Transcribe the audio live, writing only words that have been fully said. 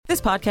This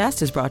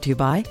podcast is brought to you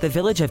by the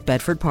Village of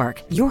Bedford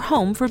Park, your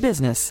home for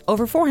business.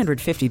 Over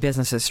 450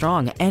 businesses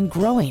strong and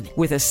growing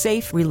with a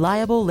safe,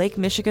 reliable Lake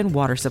Michigan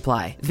water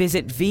supply.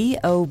 Visit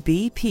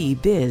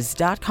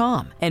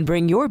VOBPBiz.com and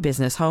bring your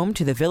business home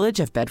to the Village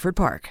of Bedford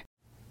Park.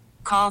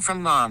 Call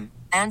from mom.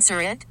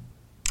 Answer it.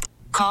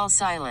 Call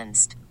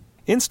silenced.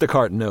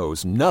 Instacart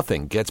knows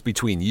nothing gets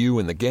between you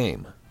and the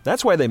game.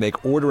 That's why they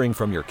make ordering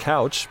from your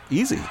couch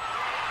easy.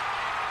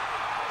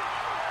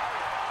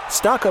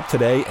 Stock up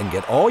today and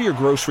get all your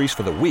groceries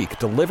for the week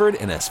delivered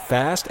in as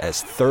fast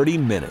as 30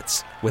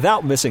 minutes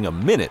without missing a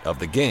minute of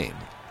the game.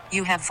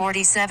 You have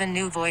 47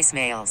 new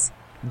voicemails.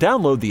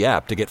 Download the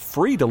app to get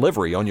free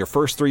delivery on your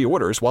first 3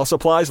 orders while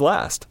supplies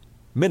last.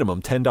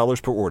 Minimum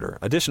 $10 per order.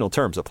 Additional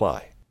terms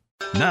apply.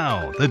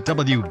 Now, the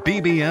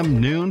WBBM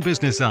Noon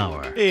Business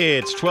Hour.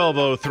 It's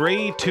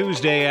 12:03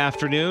 Tuesday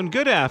afternoon.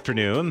 Good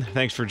afternoon.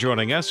 Thanks for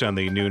joining us on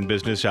the Noon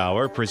Business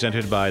Hour,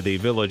 presented by the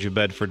Village of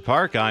Bedford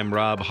Park. I'm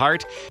Rob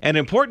Hart. An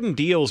important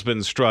deal's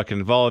been struck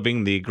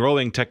involving the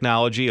growing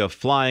technology of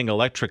flying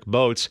electric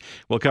boats.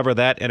 We'll cover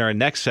that in our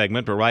next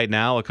segment, but right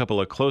now, a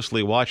couple of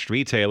closely watched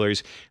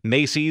retailers,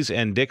 Macy's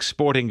and Dick's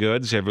Sporting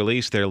Goods, have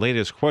released their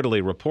latest quarterly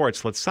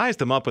reports. Let's size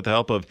them up with the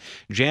help of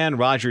Jan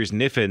Rogers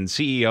Kniffen,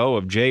 CEO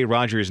of J.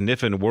 Rogers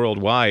Kniffen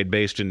Worldwide,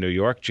 based in New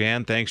York.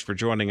 Jan, thanks for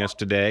joining us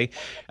today.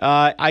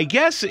 I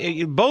guess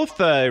both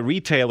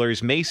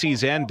retailers,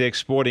 Macy's and Dick's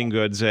Sporting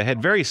Goods,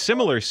 had very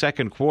similar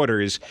second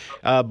quarters,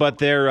 but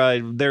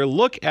their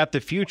look at the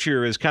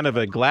future is kind of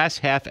a glass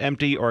half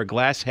empty or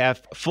glass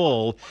half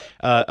full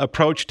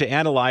approach to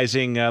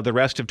analyzing the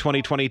rest of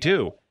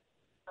 2022.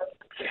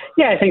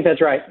 Yeah, I think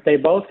that's right. They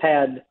both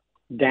had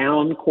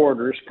down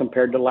quarters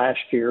compared to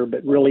last year,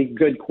 but really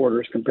good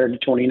quarters compared to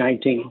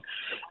 2019,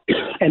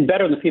 and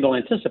better than people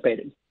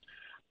anticipated.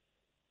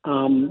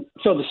 So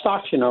the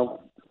stocks,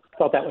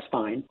 thought that was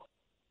fine.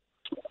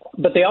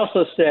 But they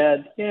also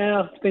said,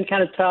 it's been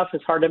kind of tough.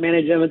 It's hard to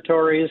manage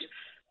inventories.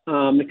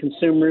 The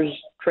consumers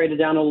traded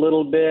down a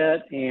little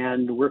bit,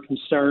 and we're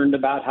concerned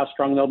about how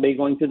strong they'll be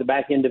going through the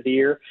back end of the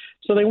year.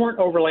 So they weren't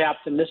overly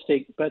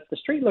optimistic, but the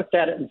street looked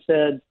at it and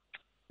said,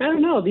 I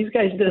don't know. These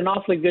guys did an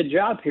awfully good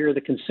job here.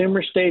 The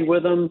consumer stayed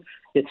with them.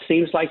 It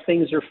seems like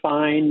things are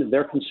fine.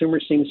 Their consumer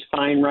seems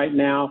fine right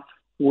now.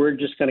 We're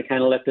just going to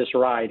kind of let this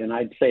ride, and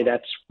I'd say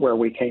that's where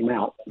we came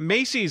out.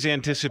 Macy's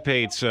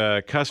anticipates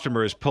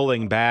customers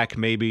pulling back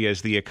maybe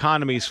as the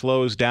economy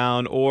slows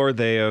down or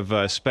they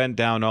have spent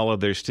down all of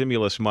their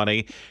stimulus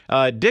money.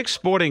 Dick's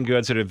Sporting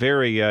Goods had a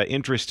very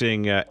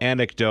interesting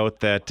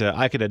anecdote that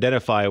I could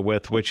identify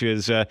with, which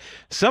is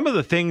some of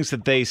the things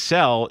that they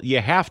sell,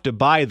 you have to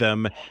buy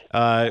them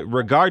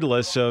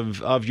regardless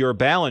of your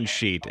balance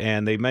sheet.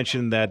 And they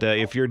mentioned that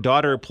if your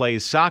daughter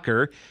plays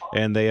soccer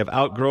and they have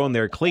outgrown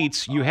their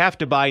cleats, you have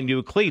to buy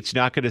new cleats.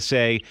 Not going to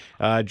say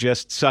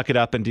just suck it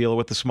up and deal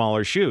with the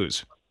smaller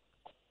shoes.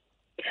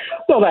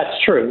 Well,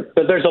 that's true.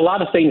 But there's a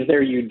lot of things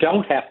there you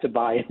don't have to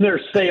buy, and their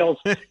sales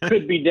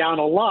could be down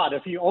a lot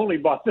if you only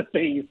bought the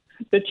things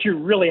that you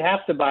really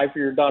have to buy for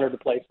your daughter to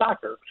play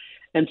soccer.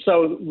 And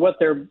so what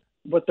they're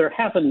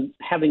having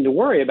to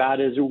worry about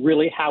is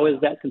really how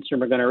is that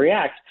consumer going to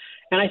react.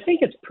 And I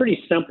think it's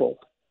pretty simple.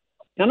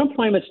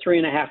 Unemployment's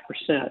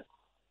 3.5%.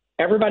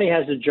 Everybody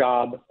has a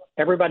job.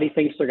 Everybody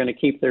thinks they're going to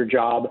keep their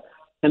job.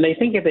 And they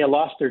think if they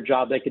lost their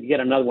job, they could get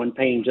another one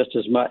paying just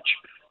as much.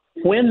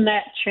 When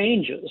that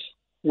changes,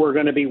 we're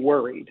going to be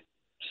worried.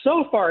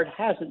 So far, it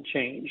hasn't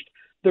changed.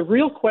 The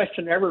real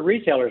question every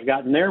retailer's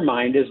got in their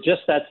mind is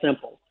just that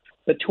simple.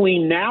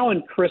 Between now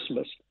and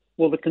Christmas,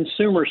 will the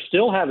consumer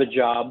still have a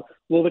job?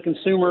 Will the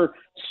consumer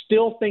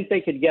still think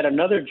they could get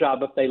another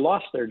job if they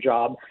lost their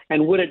job?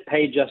 And would it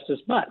pay just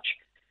as much?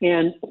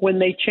 And when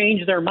they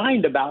change their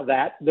mind about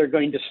that, they're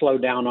going to slow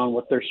down on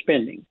what they're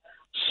spending.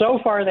 So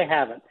far, they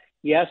haven't.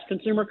 Yes,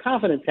 consumer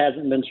confidence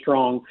hasn't been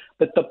strong,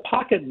 but the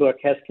pocketbook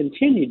has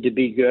continued to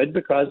be good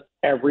because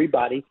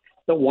everybody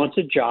that wants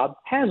a job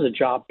has a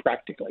job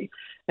practically.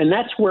 And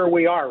that's where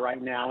we are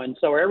right now. And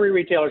so every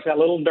retailer's got a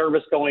little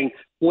nervous going,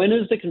 when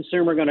is the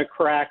consumer going to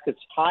crack? It's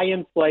high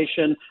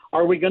inflation.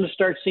 Are we going to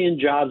start seeing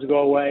jobs go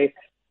away?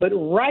 But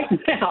right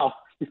now,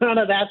 none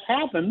of that's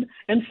happened,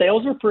 and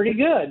sales are pretty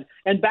good.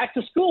 And back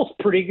to school's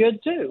pretty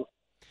good, too.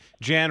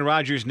 Jan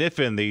Rogers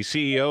Kniffen, the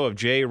CEO of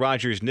J.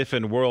 Rogers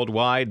Kniffen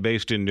Worldwide,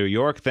 based in New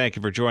York. Thank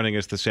you for joining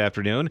us this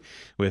afternoon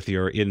with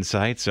your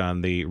insights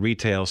on the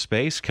retail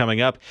space.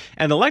 Coming up,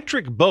 an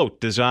electric boat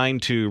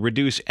designed to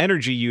reduce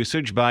energy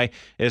usage by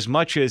as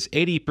much as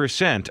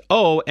 80%.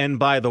 Oh, and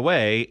by the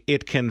way,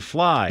 it can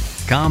fly.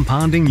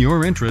 Compounding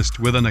your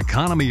interest with an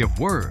economy of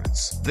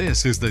words.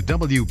 This is the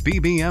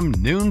WBBM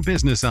Noon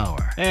Business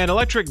Hour. An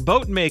electric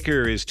boat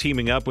maker is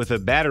teaming up with a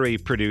battery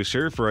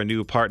producer for a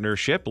new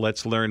partnership.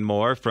 Let's learn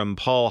more from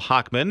welcome Paul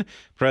Hochman,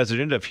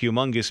 president of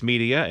Humongous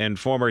Media and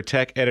former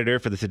tech editor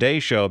for the Today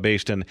Show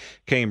based in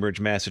Cambridge,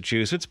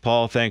 Massachusetts.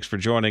 Paul, thanks for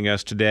joining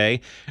us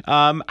today.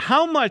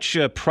 How much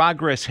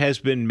progress has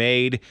been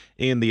made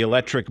in the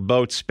electric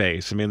boat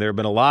space? I mean, there have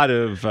been a lot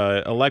of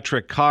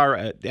electric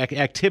car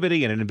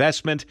activity and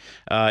investment.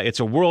 It's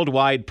a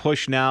worldwide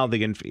push now,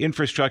 the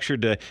infrastructure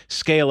to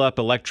scale up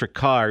electric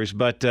cars.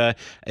 But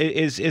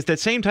is that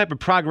same type of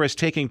progress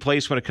taking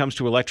place when it comes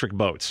to electric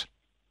boats?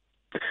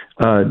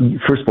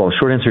 First of all,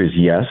 short answer is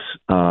yes,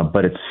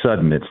 but it's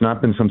sudden. It's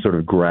not been some sort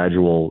of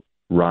gradual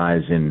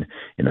rise in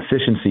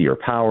efficiency or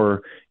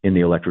power in the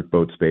electric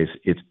boat space.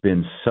 It's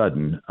been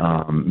sudden,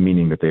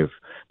 meaning that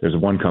there's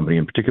one company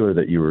in particular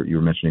that you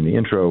were mentioning in the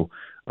intro,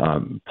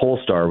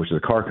 Polestar, which is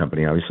a car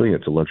company. Obviously,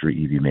 it's a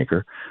luxury EV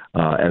maker,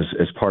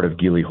 as part of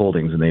Geely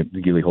Holdings, and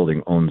Geely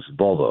Holding owns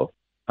Volvo.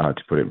 To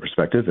put it in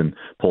perspective, and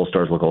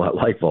Polestars look a lot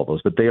like Volvos,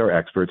 but they are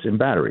experts in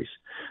batteries,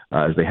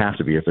 as they have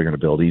to be if they're going to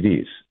build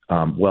EVs.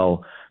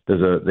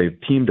 They've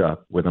teamed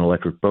up with an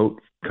electric boat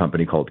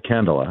company called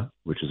Candela,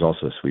 which is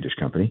also a Swedish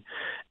company,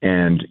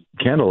 and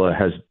Candela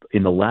has,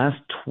 in the last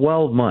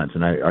 12 months,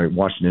 and I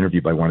watched an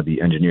interview by one of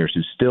the engineers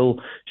who's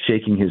still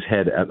shaking his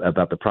head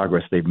about the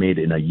progress they've made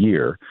in a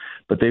year,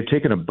 but they've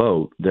taken a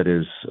boat that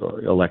is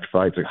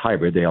electrified. It's a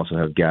hybrid. They also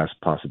have gas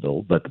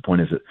possible, but the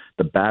point is that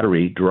the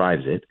battery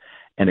drives it,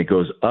 and it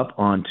goes up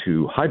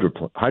onto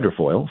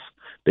hydrofoils,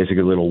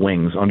 basically little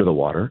wings under the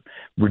water,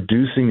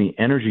 reducing the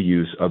energy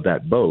use of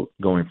that boat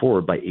going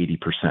forward by 80%.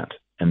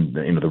 And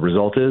the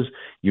result is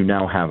you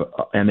now have,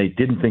 and they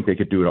didn't think they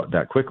could do it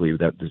that quickly.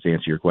 That to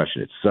answer your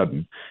question, it's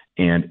sudden.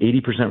 And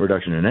 80%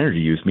 reduction in energy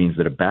use means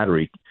that a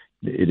battery,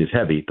 it is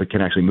heavy, but can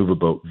actually move a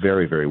boat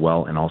very, very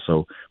well and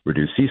also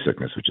reduce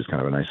seasickness, which is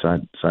kind of a nice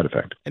side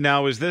effect.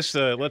 Now, is this,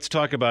 let's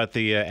talk about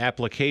the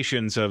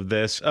applications of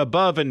this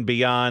above and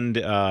beyond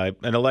an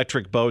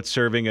electric boat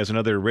serving as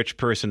another rich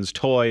person's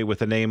toy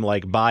with a name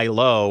like Buy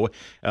Low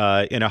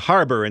in a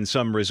harbor in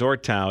some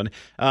resort town.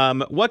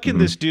 What can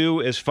this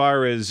do as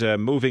far as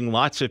moving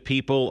lots of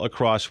people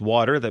across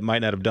water that might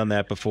not have done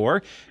that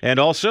before? And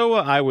also,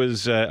 I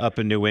was up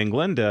in New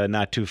England,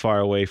 not too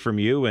far away from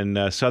you,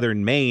 in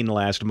southern Maine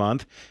last month.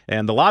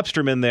 And the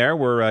lobstermen there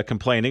were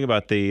complaining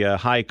about the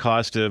high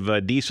cost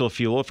of diesel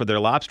fuel for their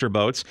lobster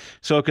boats.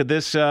 So could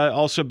this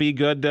also be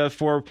good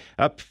for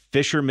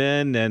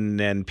fishermen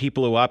and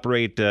people who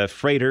operate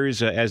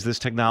freighters as this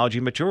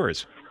technology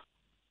matures?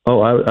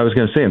 Oh, I was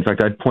going to say, in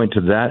fact, I'd point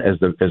to that as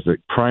the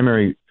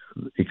primary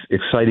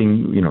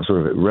exciting,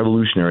 sort of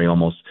revolutionary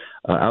almost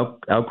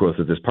outgrowth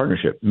of this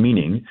partnership,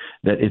 meaning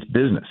that it's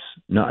business.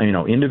 Now,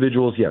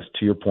 individuals, yes,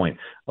 to your point,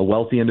 a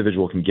wealthy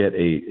individual can get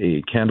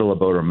a Candela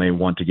boat or may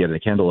want to get a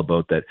Candela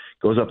boat that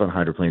goes up on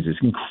hydroplanes. It's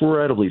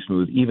incredibly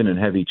smooth, even in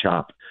heavy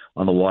chop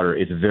on the water.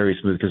 It's very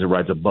smooth because it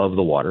rides above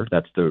the water.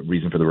 That's the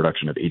reason for the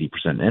reduction of 80%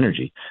 in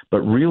energy.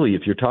 But really,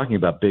 if you're talking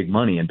about big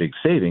money and big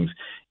savings,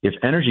 if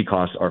energy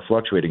costs are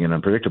fluctuating and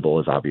unpredictable,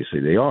 as obviously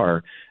they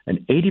are,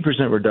 an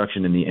 80%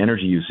 reduction in the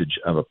energy usage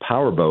of a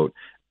power boat,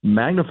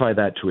 magnify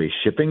that to a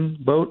shipping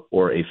boat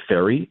or a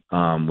ferry,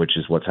 which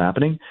is what's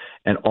happening,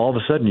 and all of a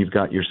sudden you've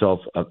got yourself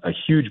a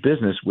huge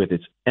business with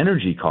its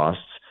energy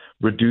costs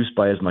reduced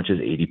by as much as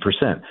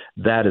 80%.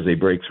 That is a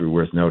breakthrough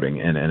worth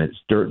noting, and it's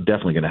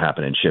definitely going to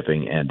happen in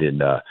shipping and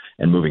in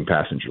moving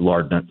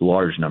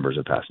large numbers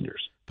of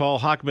passengers. Paul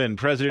Hochman,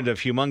 president of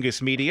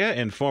Humongous Media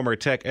and former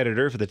tech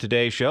editor for the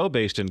Today Show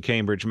based in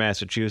Cambridge,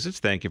 Massachusetts.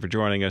 Thank you for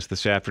joining us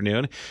this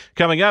afternoon.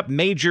 Coming up,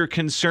 major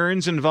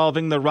concerns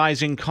involving the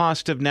rising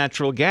cost of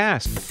natural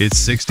gas. It's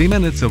 60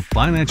 minutes of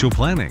financial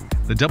planning.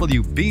 The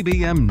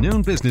WBBM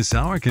Noon Business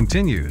Hour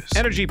continues.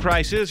 Energy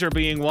prices are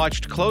being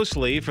watched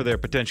closely for their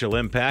potential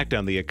impact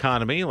on the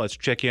economy. Let's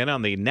check in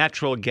on the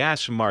natural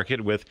gas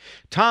market with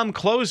Tom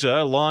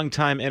Kloza,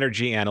 longtime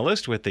energy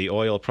analyst with the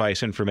Oil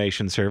Price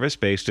Information Service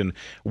based in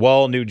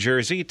Wall, New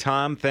Jersey.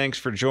 Tom, thanks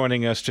for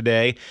joining us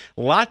today.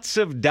 Lots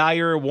of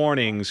dire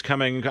warnings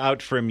coming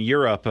out from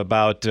Europe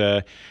about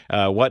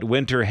what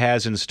winter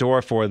has in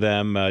store for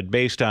them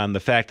based on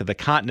the fact that the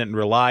continent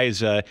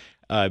relies in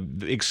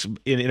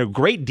a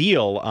great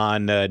deal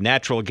on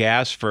natural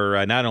gas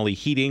for not only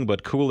heating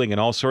but cooling and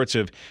all sorts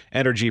of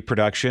energy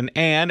production.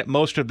 And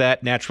most of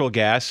that natural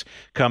gas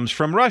comes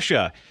from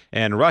Russia.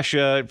 And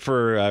Russia,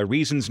 for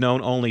reasons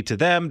known only to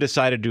them,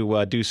 decided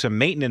to do some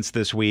maintenance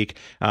this week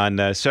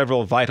on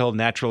several vital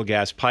natural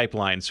gas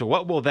pipelines. So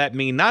what will that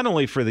mean not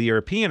only for the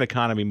European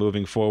economy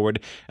moving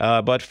forward,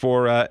 but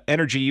for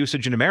energy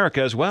usage in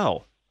America as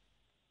well?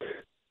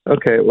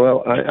 Okay,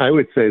 well, I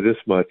would say this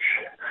much,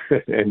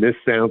 and this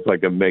sounds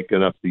like I'm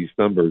making up these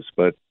numbers,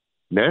 but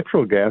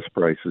natural gas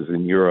prices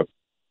in Europe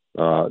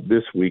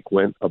this week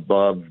went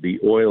above the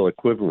oil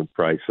equivalent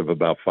price of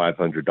about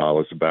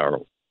 $500 a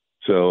barrel.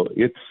 So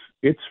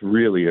it's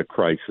really a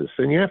crisis.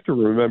 And you have to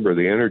remember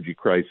the energy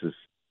crisis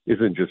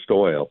isn't just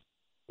oil.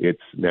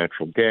 It's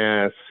natural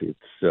gas,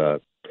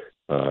 it's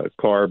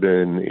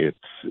carbon, it's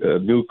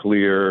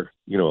nuclear,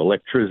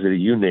 electricity,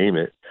 you name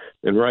it.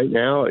 And right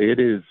now it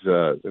is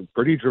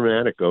pretty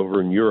dramatic over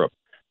in Europe.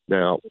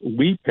 Now,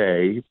 we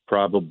pay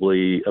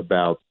probably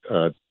about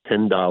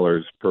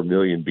 $10 per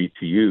million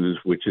BTUs,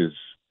 which is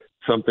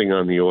something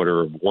on the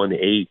order of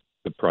 1/8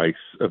 the price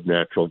of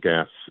natural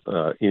gas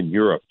in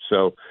Europe.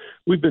 So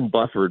we've been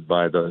buffered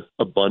by the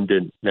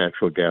abundant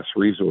natural gas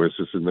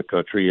resources in the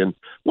country. And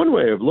one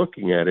way of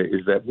looking at it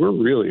is that we're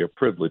really a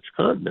privileged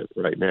continent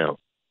right now.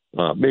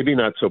 Maybe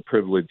not so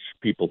privileged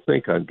people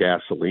think on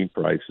gasoline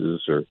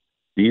prices or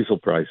diesel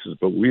prices,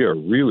 but we are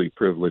really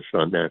privileged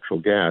on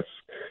natural gas.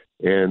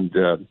 And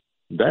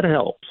that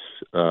helps.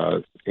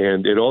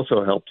 And it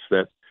also helps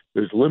that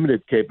there's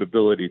limited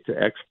capability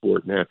to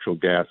export natural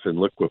gas in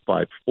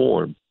liquefied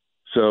form.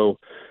 So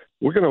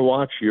we're going to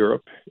watch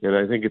Europe, and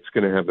I think it's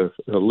going to have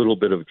a little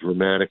bit of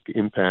dramatic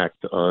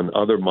impact on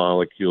other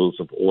molecules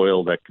of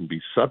oil that can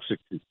be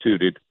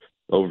substituted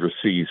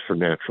overseas for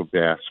natural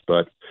gas,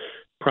 but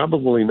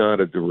probably not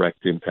a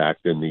direct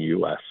impact in the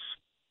U.S.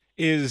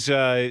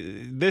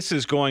 This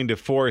is going to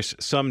force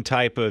some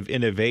type of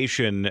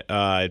innovation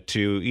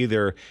to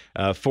either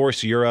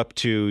force Europe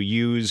to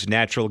use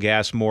natural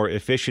gas more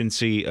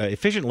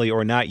efficiently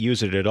or not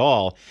use it at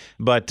all.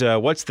 But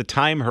what's the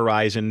time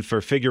horizon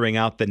for figuring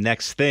out the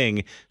next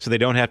thing so they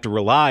don't have to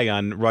rely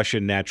on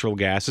Russian natural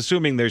gas,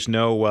 assuming there's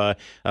no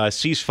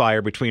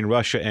ceasefire between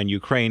Russia and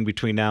Ukraine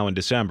between now and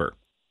December?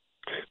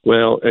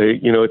 Well,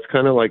 it's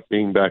kind of like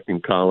being back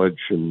in college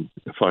and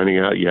finding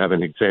out you have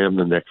an exam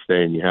the next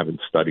day and you haven't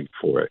studied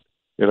for it.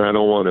 And I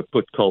don't want to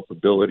put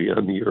culpability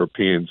on the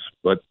Europeans,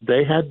 but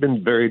they had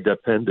been very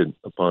dependent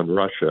upon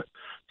Russia.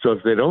 So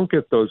if they don't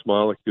get those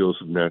molecules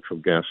of natural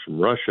gas from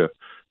Russia,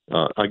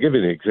 I'll give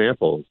you an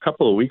example. A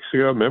couple of weeks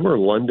ago, remember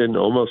London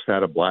almost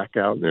had a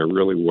blackout and they're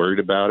really worried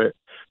about it.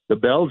 The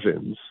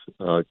Belgians,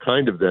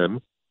 kind of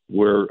them,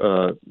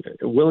 were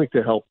willing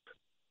to help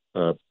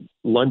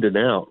London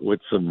out with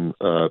some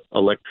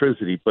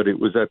electricity, but it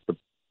was at the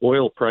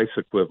oil price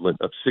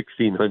equivalent of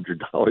 $1,600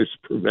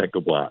 per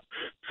megawatt.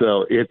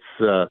 So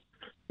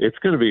it's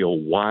going to be a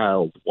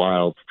wild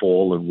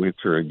fall and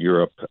winter in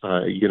Europe.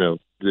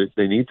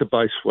 They need to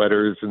buy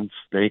sweaters and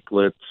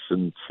snakelets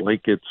and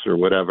blankets or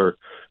whatever.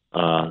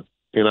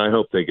 And I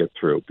hope they get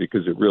through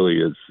because it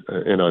really is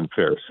an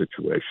unfair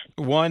situation.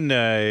 One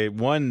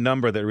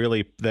number that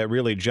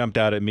really jumped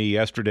out at me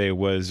yesterday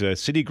was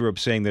Citigroup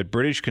saying that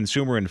British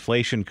consumer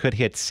inflation could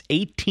hit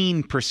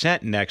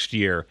 18% next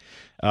year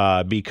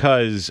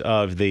because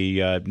of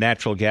the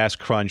natural gas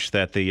crunch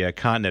that the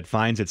continent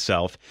finds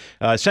itself.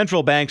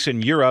 Central banks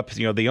in Europe,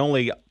 the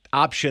only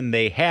option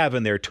they have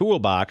in their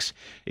toolbox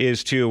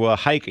is to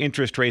hike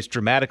interest rates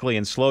dramatically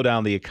and slow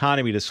down the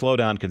economy to slow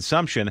down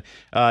consumption.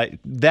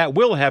 That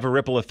will have a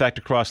ripple effect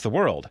across the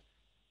world.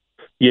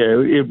 Yeah,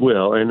 it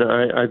will. And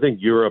I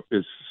think Europe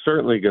is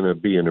certainly going to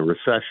be in a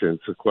recession.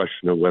 It's a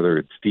question of whether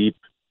it's deep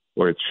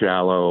or it's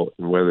shallow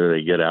and whether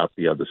they get out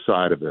the other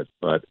side of it.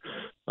 But,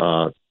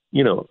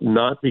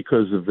 not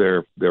because of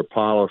their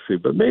policy,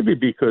 but maybe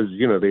because,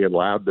 they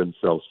allowed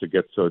themselves to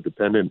get so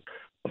dependent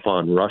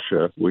upon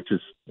Russia, which is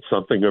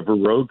something of a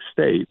rogue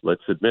state,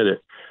 let's admit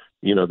it.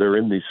 They're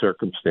in these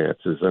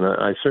circumstances, and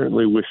I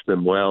certainly wish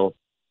them well.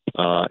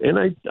 And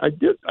I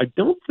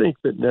don't think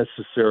that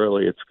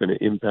necessarily it's going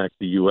to impact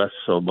the U.S.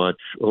 so much,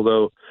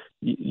 although,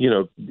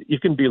 you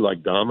can be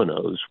like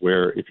dominoes,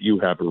 where if you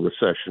have a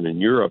recession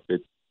in Europe,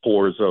 it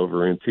pours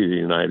over into the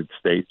United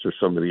States or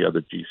some of the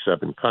other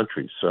G7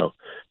 countries. So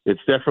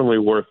it's definitely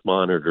worth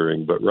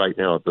monitoring, but right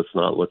now it does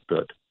not look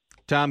good.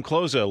 Tom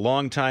Kloza,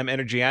 longtime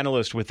energy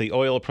analyst with the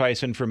Oil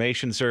Price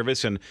Information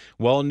Service in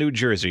Wall, New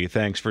Jersey.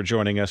 Thanks for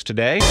joining us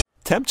today.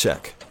 Temp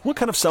check. What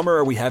kind of summer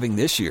are we having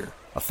this year?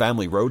 A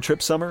family road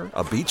trip summer?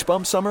 A beach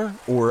bum summer?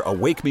 Or a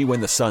wake me when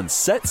the sun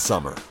sets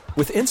summer?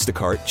 With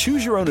Instacart,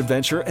 choose your own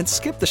adventure and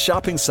skip the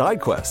shopping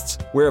side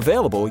quests. Where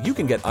available, you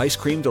can get ice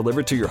cream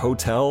delivered to your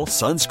hotel,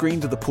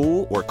 sunscreen to the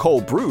pool, or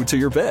cold brew to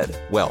your bed.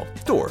 Well,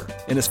 door.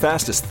 In as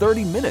fast as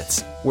 30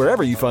 minutes.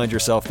 Wherever you find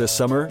yourself this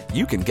summer,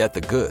 you can get the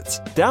goods.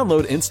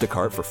 Download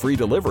Instacart for free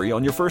delivery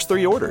on your first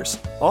 3 orders.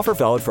 Offer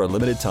valid for a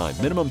limited time.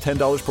 Minimum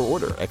 $10 per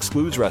order.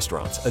 Excludes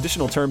restaurants.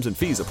 Additional terms and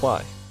fees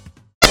apply.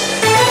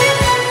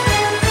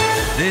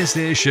 This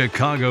is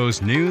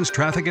Chicago's news,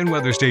 traffic, and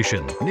weather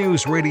station,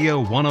 News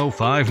Radio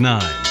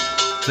 105.9.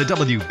 The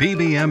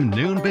WBBM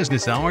Noon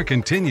Business Hour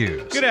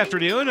continues. Good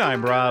afternoon.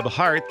 I'm Rob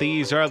Hart.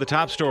 These are the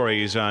top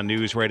stories on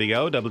News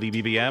Radio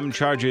WBBM.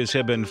 Charges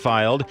have been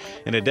filed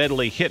in a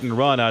deadly hit and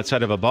run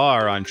outside of a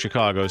bar on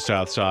Chicago's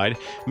South Side.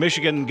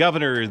 Michigan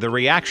governor, the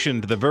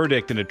reaction to the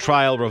verdict in a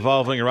trial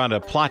revolving around a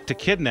plot to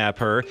kidnap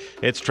her.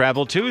 It's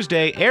Travel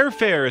Tuesday.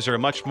 Airfares are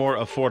much more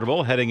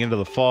affordable heading into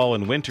the fall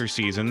and winter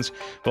seasons.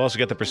 We'll also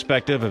get the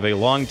perspective of a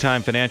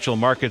longtime financial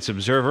markets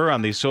observer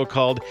on the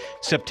so-called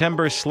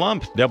September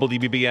slump.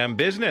 WBBM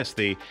Business business.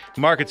 The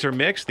markets are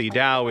mixed. The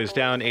Dow is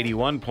down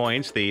 81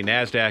 points. The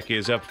Nasdaq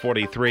is up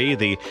 43.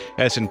 The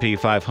S&P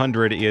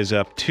 500 is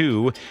up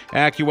 2.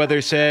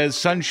 AccuWeather says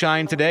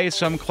sunshine today,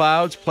 some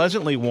clouds,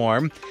 pleasantly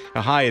warm,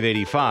 a high of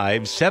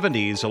 85.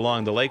 70s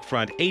along the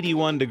lakefront,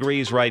 81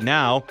 degrees right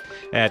now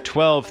at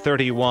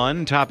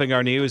 12:31. Topping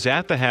our news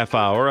at the half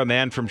hour, a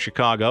man from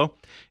Chicago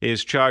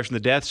is charged in the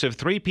deaths of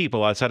 3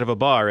 people outside of a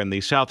bar in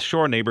the South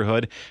Shore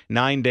neighborhood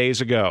 9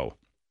 days ago.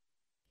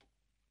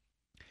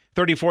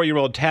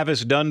 34-year-old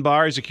Tavis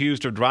Dunbar is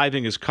accused of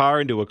driving his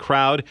car into a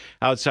crowd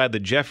outside the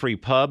Jeffrey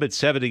Pub at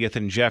 70th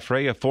and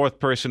Jeffrey. A 4th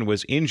person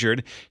was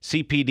injured.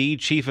 CPD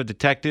Chief of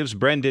Detectives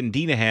Brendan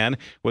Denahan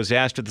was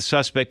asked if the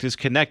suspect is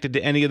connected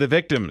to any of the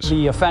victims.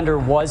 The offender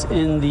was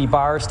in the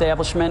bar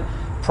establishment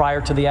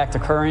prior to the act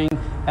occurring,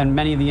 and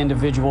many of the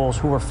individuals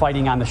who were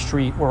fighting on the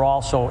street were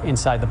also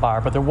inside the bar.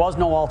 But there was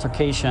no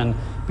altercation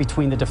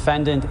between the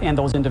defendant and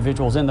those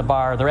individuals in the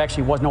bar. There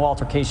actually was no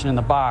altercation in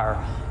the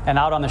bar. And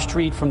out on the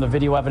street, from the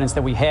video evidence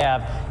that we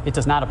have, it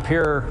does not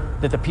appear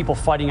that the people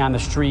fighting on the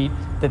street,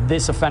 that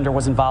this offender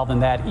was involved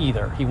in that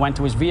either. He went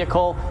to his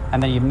vehicle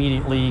and then he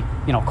immediately,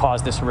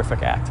 caused this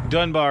horrific act.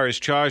 Dunbar is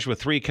charged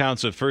with 3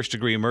 counts of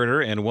first-degree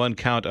murder and 1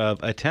 count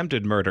of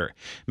attempted murder.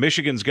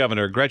 Michigan's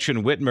Governor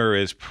Gretchen Whitmer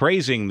is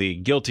praising the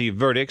guilty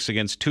verdicts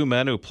against 2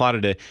 men who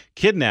plotted to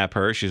kidnap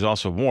her. She's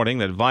also warning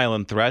that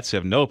violent threats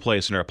have no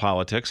place in our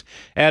politics.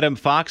 Adam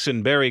Fox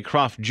and Barry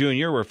Croft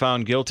Jr. were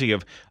found guilty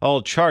of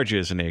all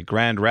charges in a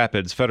Grand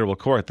Rapids federal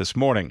court this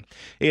morning.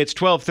 It's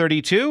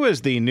 12:32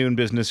 as the Noon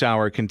Business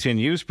Hour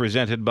continues,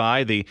 presented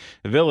by the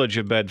Village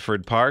of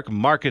Bedford Park.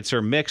 Markets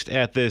are mixed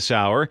at this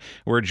hour.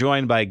 We're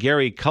joined by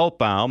Gary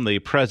Kaltbaum, the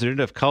president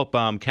of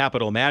Kaltbaum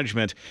Capital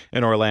Management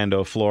in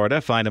Orlando, Florida.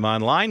 Find him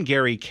online,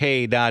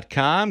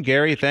 GaryK.com.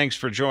 Gary, thanks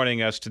for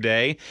joining us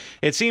today.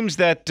 It seems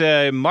that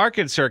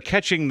markets are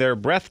catching their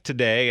breath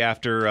today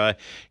after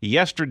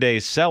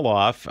yesterday's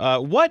sell-off.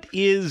 What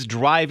is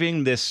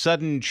driving this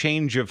sudden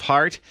change of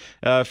heart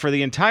for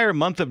the entire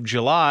month of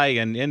July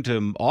and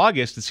into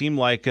August? It seemed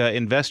like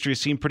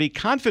investors seem pretty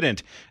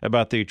confident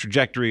about the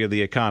trajectory of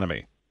the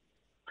economy.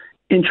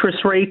 Interest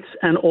rates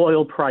and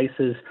oil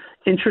prices.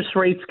 Interest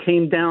rates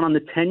came down on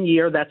the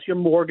 10-year. That's your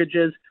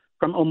mortgages,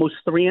 from almost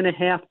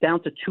 3.5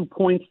 down to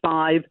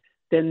 2.5.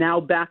 They're now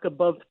back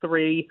above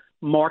 3.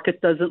 Market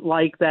doesn't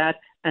like that.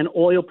 And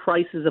oil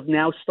prices have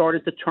now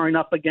started to turn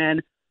up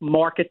again.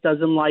 Market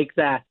doesn't like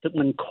that. But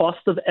when cost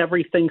of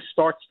everything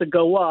starts to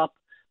go up,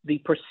 the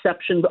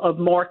perception of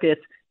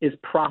markets is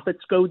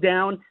profits go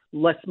down,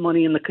 less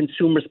money in the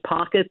consumer's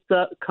pocket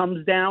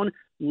comes down,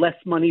 less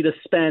money to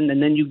spend,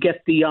 and then you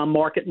get the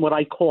market in what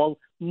I call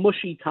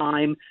mushy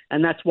time,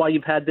 and that's why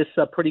you've had this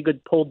pretty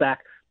good pullback.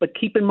 But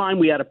keep in mind,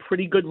 we had a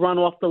pretty good run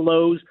off the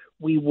lows.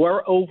 We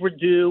were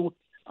overdue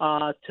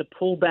to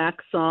pull back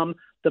some.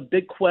 The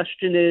big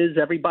question is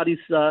everybody's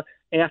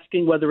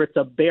asking whether it's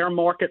a bear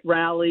market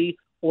rally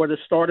or the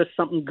start of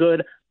something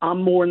good.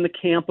 I'm more in the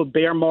camp of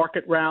bear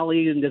market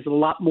rally, and there's a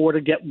lot more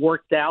to get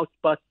worked out.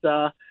 But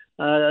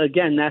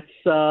again, that's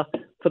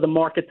for the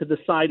market to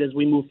decide as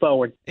we move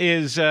forward.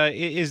 Is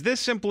this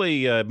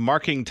simply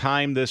marking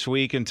time this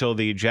week until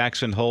the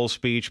Jackson Hole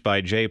speech by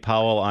Jay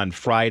Powell on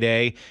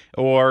Friday,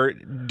 or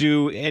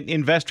do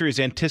investors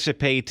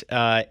anticipate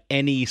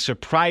any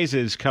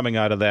surprises coming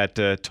out of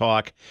that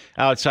talk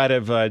outside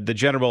of the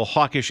general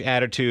hawkish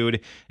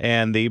attitude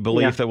and the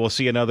belief that we'll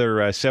see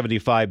another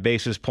 75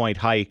 basis point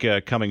hike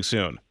coming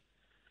soon?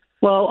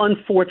 Well,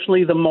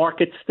 unfortunately, the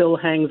market still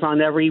hangs on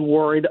every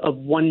word of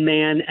one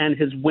man and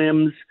his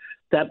whims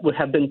that would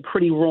have been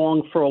pretty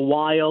wrong for a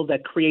while,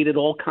 that created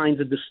all kinds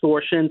of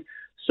distortion.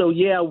 So,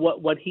 yeah,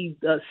 what he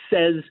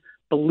says,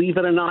 believe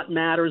it or not,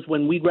 matters.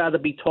 When we'd rather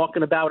be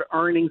talking about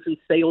earnings and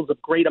sales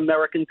of great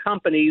American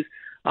companies,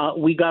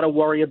 we got to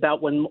worry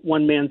about when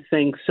one man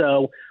thinks.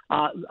 So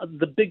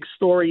the big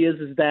story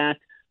is that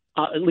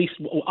at least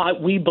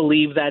we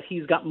believe that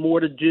he's got more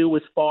to do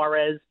as far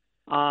as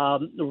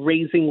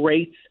raising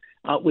rates,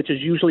 which is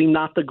usually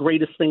not the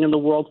greatest thing in the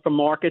world for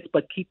markets.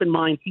 But keep in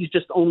mind, he's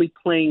just only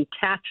playing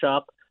catch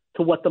up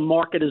to what the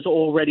market has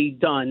already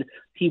done.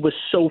 He was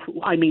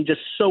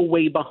just so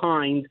way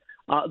behind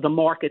the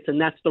markets,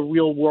 and that's the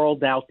real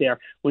world out there.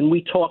 When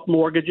we talk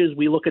mortgages,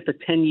 we look at the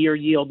 10-year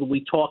yield. When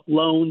we talk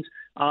loans,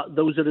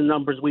 those are the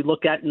numbers we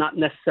look at, not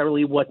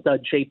necessarily what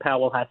Jay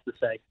Powell has to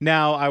say.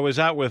 Now, I was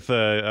out with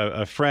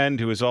a friend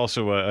who is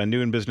also a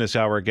Noon Business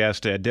Hour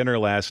guest at dinner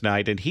last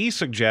night, and he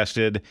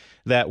suggested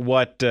that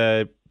what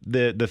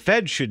the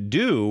Fed should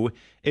do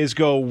is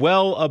go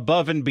well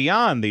above and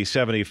beyond the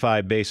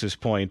 75 basis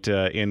point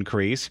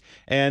increase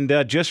and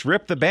just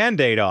rip the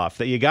Band-Aid off,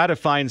 that you got to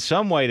find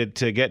some way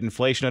to get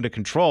inflation under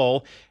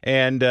control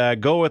and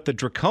go with the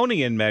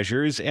draconian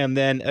measures and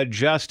then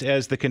adjust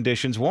as the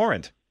conditions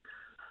warrant.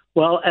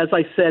 Well, as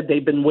I said,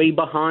 they've been way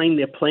behind.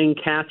 They're playing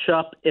catch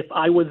up. If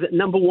I was,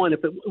 number one,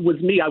 if it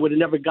was me, I would have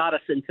never got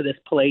us into this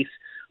place.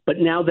 But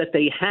now that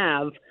they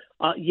have,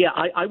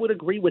 I would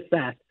agree with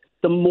that.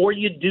 The more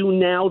you do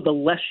now, the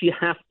less you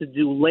have to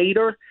do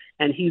later.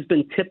 And he's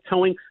been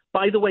tiptoeing.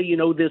 By the way,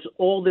 there's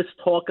all this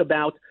talk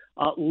about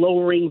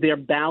lowering their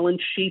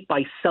balance sheet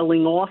by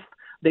selling off.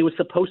 They were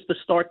supposed to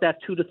start that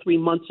 2 to 3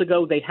 months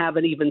ago. They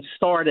haven't even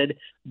started.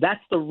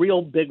 That's the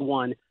real big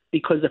one,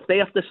 because if they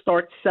have to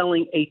start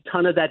selling a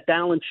ton of that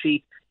balance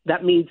sheet,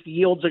 that means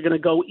yields are going to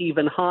go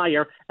even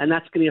higher, and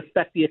that's going to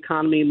affect the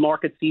economy and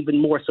markets even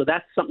more. So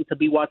that's something to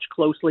be watched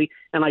closely,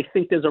 and I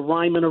think there's a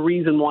rhyme and a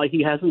reason why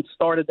he hasn't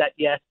started that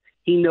yet.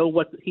 He knows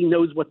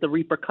what the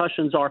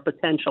repercussions are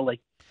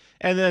potentially.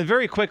 And then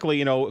very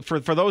quickly, for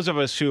those of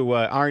us who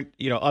aren't,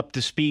 up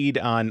to speed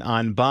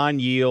on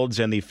bond yields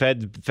and the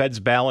Fed's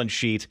balance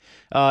sheet,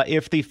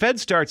 if the Fed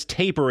starts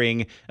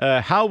tapering,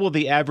 how will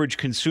the average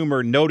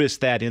consumer notice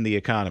that in the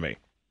economy?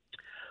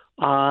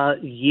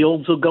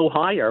 Yields will go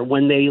higher.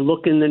 When they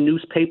look in the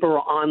newspaper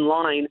or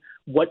online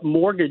what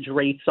mortgage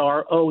rates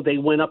are, they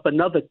went up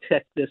another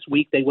tick this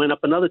week. They went up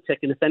another tick.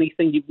 And if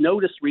anything you've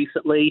noticed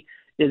recently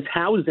is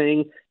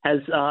housing has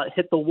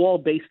hit the wall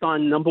based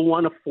on, number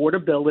one,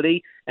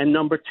 affordability, and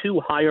number two,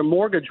 higher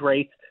mortgage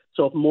rates.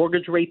 So if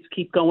mortgage rates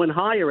keep going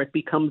higher, it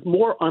becomes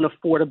more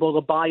unaffordable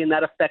to buy, and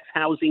that affects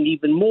housing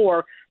even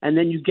more. And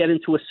then you get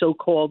into a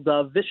so-called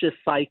vicious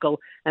cycle.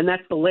 And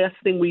that's the last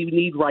thing we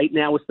need right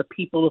now, is the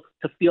people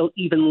to feel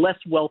even less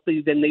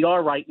wealthy than they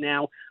are right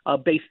now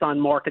based on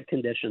market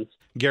conditions.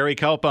 Gary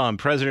Kaltbaum,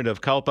 president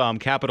of Kaltbaum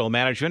Capital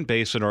Management,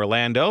 based in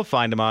Orlando.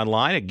 Find him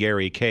online at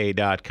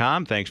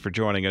GaryK.com. Thanks for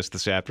joining us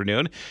this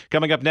afternoon.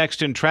 Coming up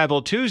next in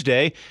Travel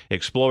Tuesday,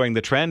 exploring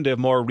the trend of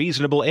more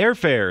reasonable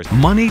airfares.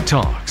 Money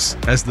Talks,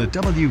 as the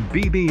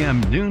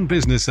WBBM Noon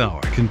Business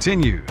Hour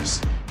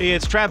continues.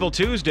 It's Travel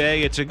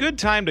Tuesday. It's a good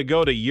time to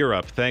go to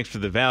Europe. Thanks to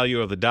the value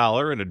of the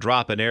dollar and a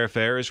drop in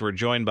airfares, we're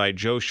joined by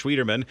Joe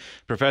Schwieterman,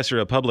 professor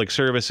of public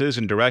services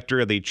and director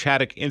of the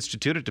Chaddock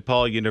Institute at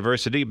DePaul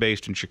University,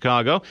 based in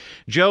Chicago.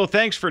 Joe,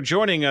 thanks for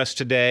joining us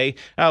today.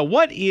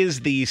 What is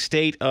the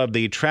state of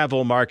the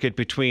travel market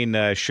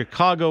between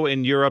Chicago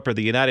and Europe, or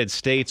the United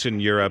States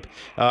and Europe?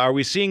 Are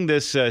we seeing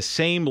this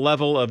same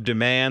level of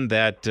demand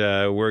that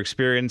we're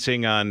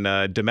experiencing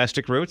on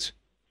domestic routes?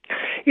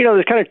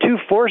 There's kind of two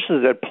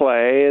forces at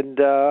play, and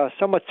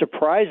somewhat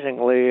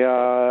surprisingly,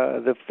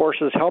 the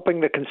forces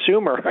helping the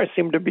consumer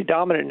seem to be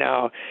dominant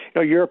now.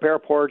 Europe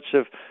airports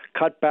have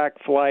cut back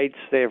flights.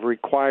 They have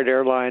required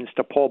airlines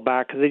to pull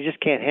back because they just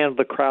can't handle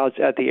the crowds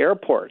at the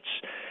airports.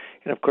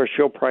 And, of course,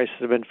 fuel prices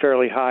have been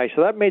fairly high,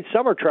 so that made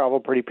summer travel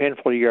pretty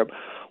painful to Europe.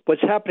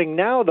 What's happening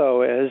now,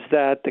 though, is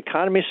that the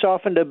economy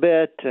softened a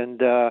bit, and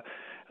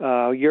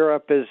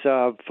Europe is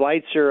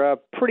flights are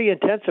pretty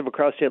intensive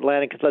across the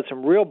Atlantic. It's led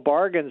some real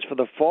bargains for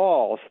the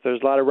fall. So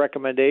there's a lot of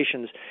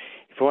recommendations.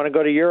 If you want to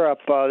go to Europe,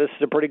 this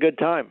is a pretty good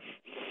time.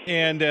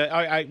 And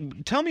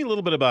tell me a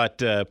little bit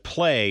about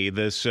Play,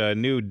 this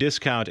new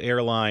discount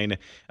airline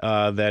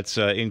that's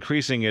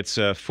increasing its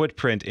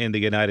footprint in the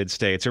United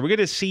States. Are we going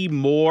to see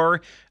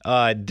more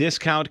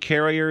discount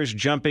carriers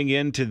jumping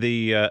into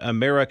the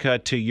America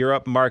to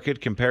Europe market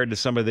compared to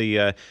some of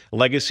the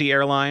legacy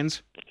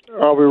airlines?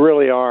 Oh, we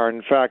really are.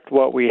 In fact,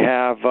 what we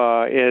have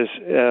is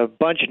a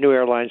bunch of new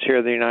airlines here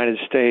in the United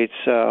States,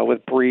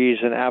 with Breeze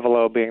and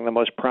Avalo being the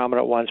most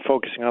prominent ones,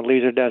 focusing on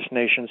leisure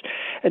destinations.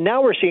 And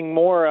now we're seeing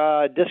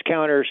more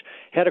discounters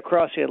head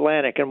across the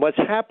Atlantic. And what's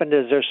happened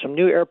is there's some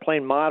new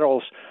airplane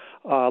models,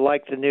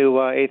 like the new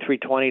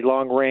A320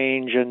 long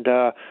range and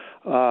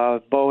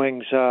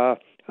Boeing's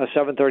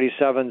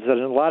 737s, that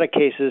in a lot of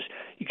cases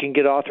you can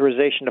get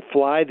authorization to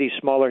fly these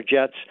smaller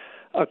jets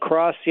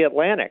across the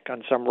Atlantic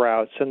on some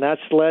routes, and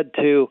that's led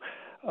to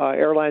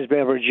airlines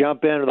being able to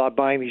jump in without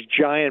buying these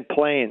giant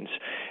planes.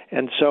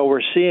 And so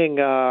we're seeing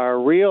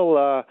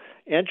real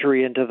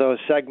entry into those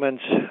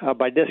segments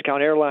by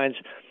discount airlines,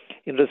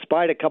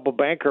 despite a couple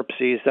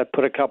bankruptcies that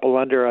put a couple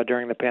under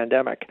during the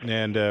pandemic.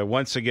 And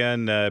once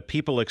again,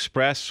 People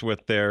Express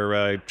with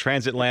their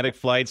transatlantic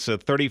flights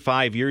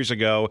 35 years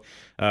ago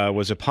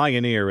was a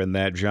pioneer in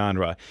that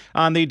genre.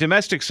 On the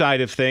domestic side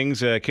of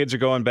things, kids are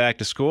going back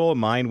to school.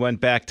 Mine went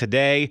back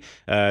today.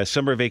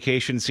 Summer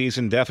vacation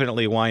season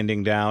definitely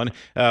winding down.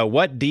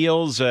 What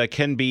deals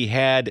can be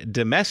had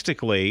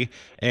domestically?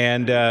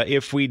 And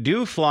if we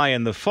do fly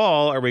in the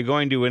fall, are we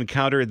going to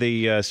encounter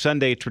the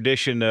Sunday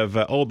tradition of,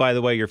 by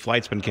the way, your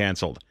flight's been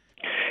canceled?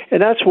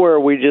 And that's where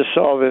we just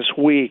saw this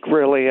week,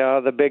 really,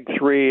 the big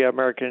three,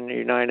 American,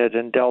 United,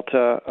 and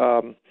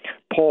Delta,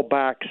 pull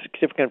back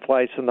significant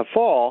flights in the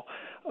fall.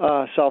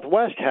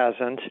 Southwest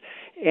hasn't,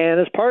 and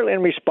it's partly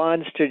in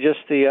response to just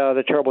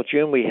the terrible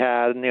June we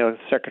had. And the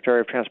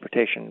Secretary of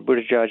Transportation,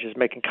 Buttigieg, is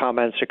making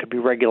comments there could be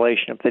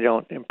regulation if they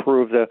don't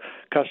improve the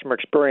customer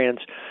experience.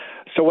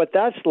 So what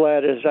that's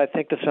led is, I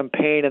think, to some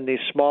pain in these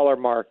smaller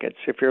markets.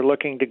 If you're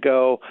looking to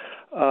go,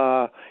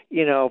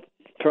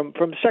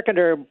 from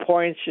secondary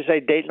points, you say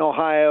Dayton,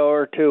 Ohio,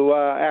 or to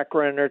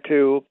Akron, or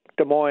to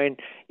Des Moines,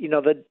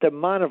 the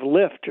amount of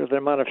lift or the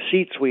amount of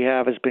seats we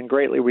have has been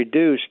greatly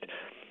reduced.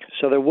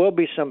 So there will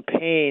be some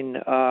pain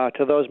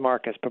to those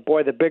markets. But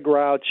boy, the big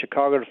routes,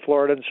 Chicago to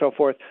Florida and so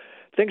forth,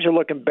 things are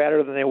looking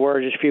better than they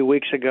were just a few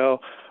weeks ago,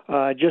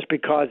 just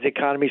because the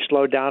economy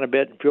slowed down a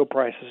bit and fuel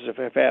prices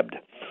have ebbed.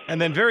 And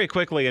then very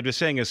quickly, I'm just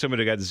saying as someone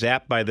who got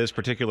zapped by this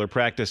particular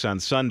practice on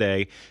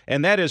Sunday,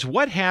 and that is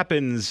what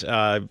happens,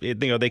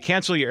 they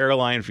cancel your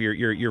airline for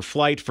your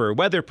flight for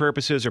weather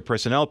purposes or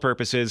personnel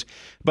purposes,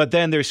 but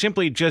then there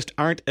simply just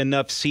aren't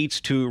enough seats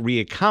to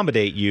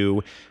reaccommodate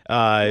you.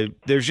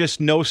 There's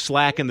just no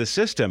slack in the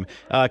system.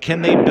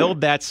 Can they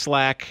build that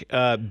slack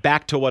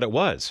back to what it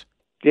was?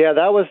 Yeah,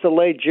 that was the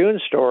late June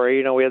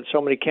story. We had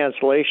so many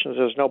cancellations,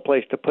 there was no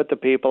place to put the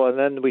people, and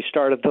then we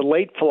started the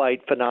late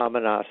flight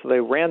phenomena. So they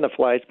ran the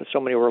flights, but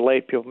so many were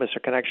late, people missed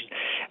their connections.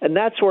 And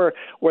that's where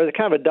it's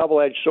kind of a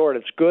double-edged sword.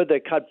 It's good they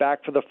cut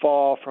back for the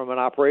fall from an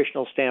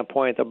operational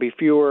standpoint. There'll be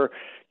fewer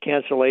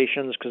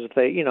cancellations because if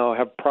they,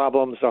 have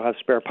problems, they'll have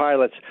spare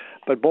pilots.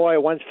 But boy,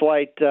 once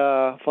flights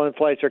are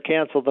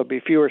canceled, there'll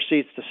be fewer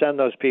seats to send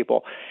those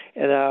people,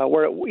 and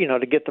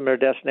to get them to their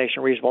destination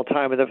in reasonable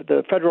time. And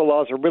the federal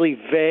laws are really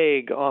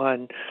vague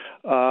on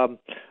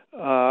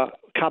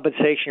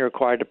compensation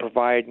required to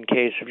provide in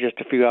case of just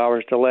a few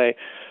hours delay.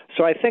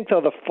 So I think though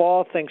the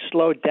fall thing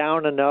slowed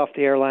down enough,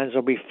 the airlines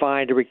will be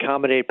fine to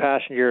accommodate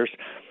passengers.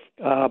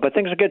 But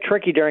things will get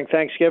tricky during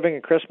Thanksgiving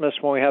and Christmas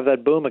when we have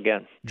that boom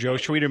again. Joe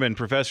Schwieterman,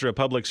 Professor of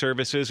Public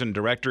Services and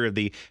Director of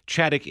the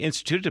Chaddick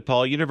Institute at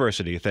DePaul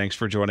University. Thanks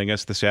for joining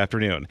us this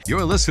afternoon.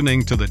 You're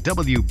listening to the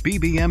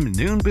WBBM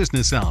Noon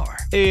Business Hour.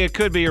 It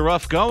could be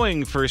rough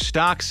going for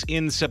stocks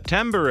in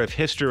September if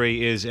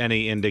history is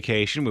any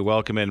indication. We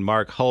welcome in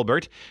Mark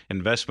Hulbert,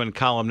 investment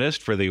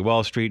columnist for the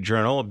Wall Street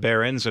Journal,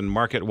 Barron's, and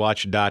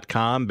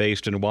MarketWatch.com,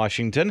 based in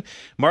Washington.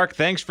 Mark,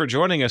 thanks for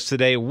joining us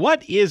today.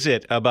 What is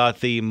it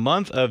about the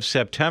month of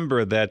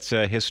September that's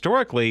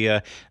historically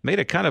made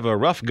it kind of a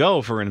rough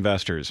go for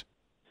investors?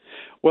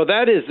 Well,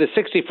 that is the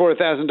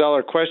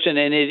 $64,000 question,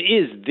 and it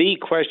is the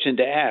question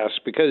to ask,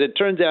 because it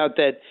turns out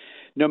that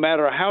no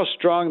matter how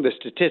strong the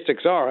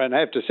statistics are, and I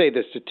have to say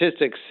the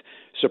statistics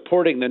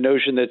supporting the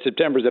notion that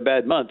September is a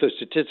bad month, the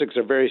statistics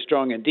are very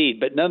strong indeed,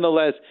 but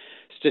nonetheless,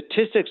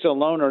 statistics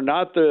alone are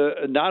not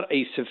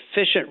a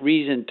sufficient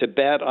reason to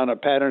bet on a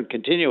pattern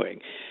continuing.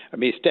 I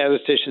mean,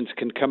 statisticians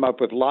can come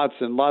up with lots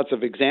and lots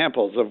of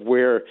examples of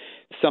where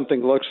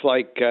something looks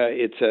like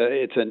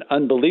it's an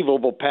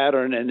unbelievable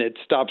pattern and it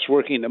stops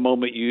working the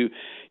moment you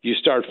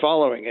start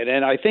following it.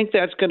 And I think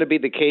that's going to be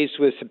the case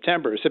with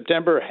September.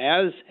 September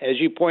has, as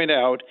you point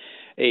out,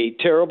 a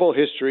terrible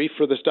history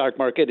for the stock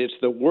market. It's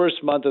the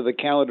worst month of the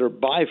calendar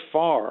by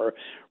far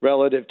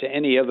relative to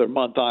any other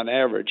month on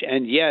average.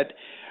 And yet,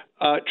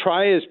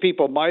 try as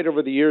people might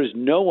over the years,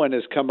 no one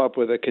has come up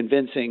with a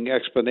convincing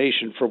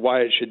explanation for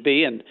why it should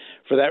be. And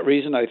for that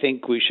reason, I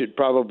think we should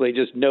probably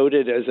just note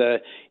it as an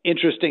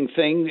interesting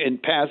thing in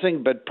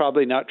passing, but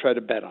probably not try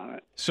to bet on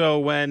it. So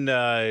when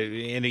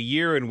in a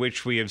year in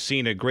which we have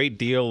seen a great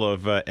deal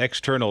of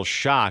external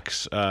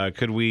shocks,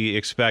 could we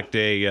expect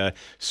a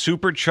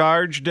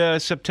supercharged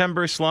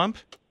September slump?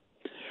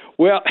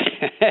 Well,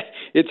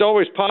 it's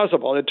always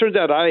possible. It turns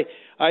out I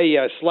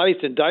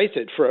sliced and diced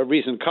it for a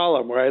recent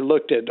column where I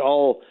looked at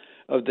all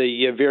of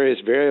the various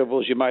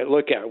variables you might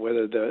look at,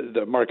 whether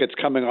the market's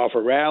coming off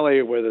a rally,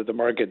 or whether the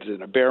market's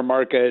in a bear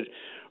market,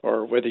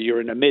 or whether you're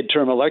in a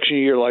midterm election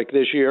year like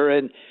this year.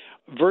 And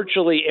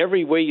virtually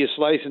every way you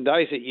slice and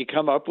dice it, you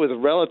come up with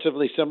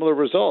relatively similar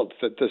results,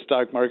 that the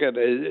stock market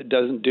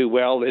doesn't do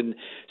well in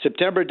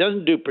September. It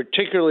doesn't do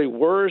particularly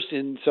worse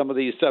in some of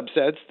these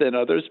subsets than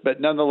others, but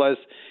nonetheless,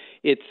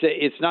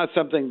 it's not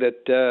something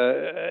that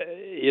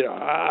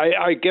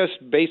I guess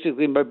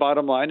basically my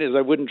bottom line is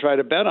I wouldn't try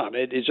to bet on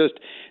it. It's just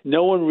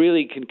no one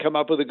really can come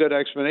up with a good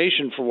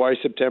explanation for why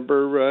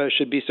September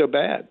should be so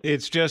bad.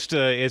 It's just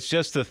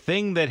a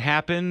thing that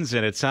happens,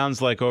 and it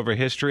sounds like over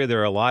history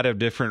there are a lot of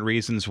different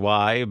reasons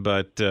why.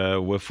 But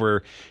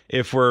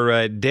if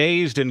we're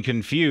dazed and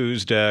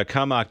confused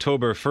come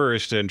October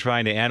 1st and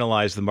trying to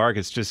analyze the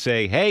markets, just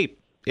say, hey,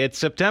 it's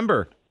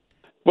September.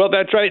 Well,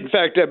 that's right. In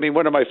fact, I mean,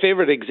 one of my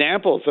favorite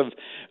examples of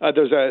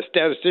there's a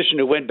statistician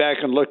who went back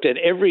and looked at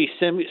every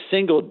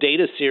single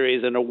data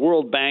series in a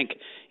World Bank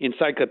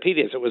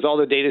encyclopedia. So it was all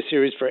the data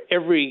series for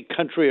every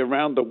country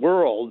around the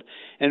world,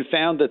 and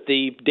found that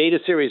the data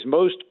series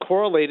most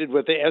correlated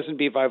with the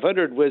S&P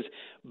 500 was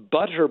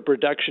butter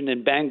production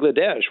in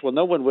Bangladesh. Well,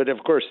 no one would,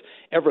 of course,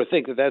 ever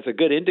think that that's a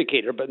good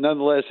indicator. But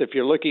nonetheless, if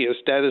you're looking at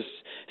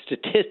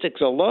statistics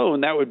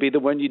alone, that would be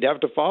the one you'd have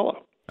to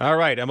follow. All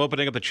right, I'm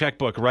opening up the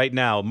checkbook right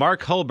now.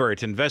 Mark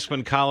Hulbert,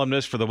 investment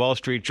columnist for the Wall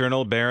Street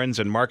Journal, Barron's,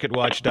 and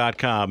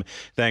MarketWatch.com.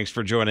 Thanks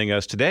for joining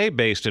us today,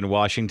 based in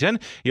Washington.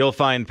 You'll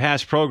find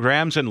past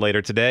programs and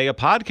later today a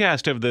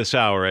podcast of this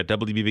hour at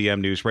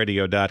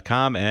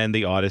WBBMNewsRadio.com and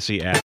the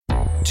Odyssey app.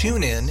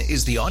 TuneIn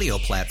is the audio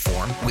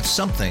platform with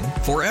something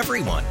for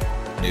everyone.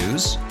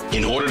 News.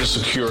 In order to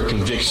secure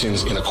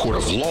convictions in a court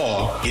of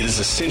law, it is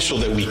essential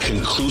that we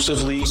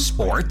conclusively.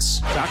 Sports.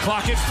 Shot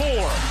clock at 4.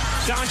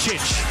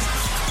 Doncic.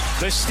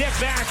 The step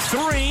back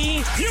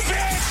 3. You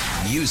bet.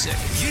 Music.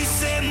 You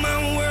set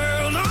my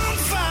world on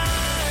fire.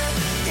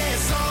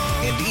 Yes,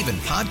 and even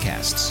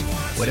podcasts.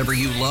 Whatever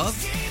you love,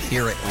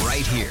 hear it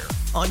right here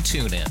on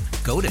TuneIn.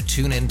 Go to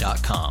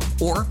TuneIn.com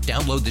or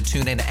download the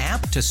TuneIn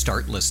app to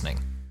start listening.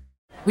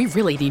 We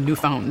really need new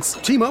phones.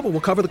 T-Mobile will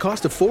cover the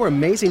cost of 4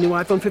 amazing new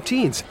iPhone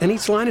 15s, and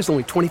each line is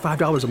only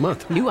 $25 a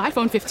month. New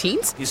iPhone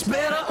 15s? It's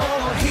better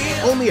over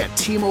here. Only at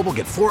T-Mobile,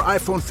 get 4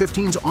 iPhone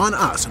 15s on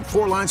us and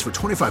 4 lines for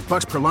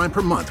 $25 per line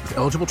per month with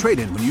eligible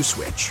trade-in when you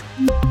switch.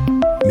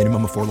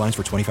 Minimum of 4 lines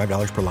for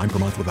 $25 per line per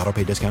month with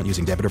autopay discount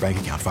using debit or bank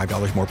account.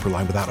 $5 more per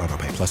line without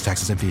autopay, plus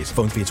taxes and fees.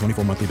 Phone fee at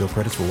 24 monthly bill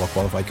credits for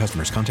well-qualified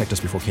customers. Contact us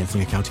before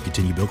canceling account to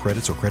continue bill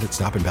credits or credit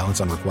stop and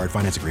balance on required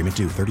finance agreement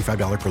due.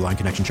 $35 per line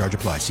connection charge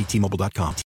applies. See T-Mobile.com.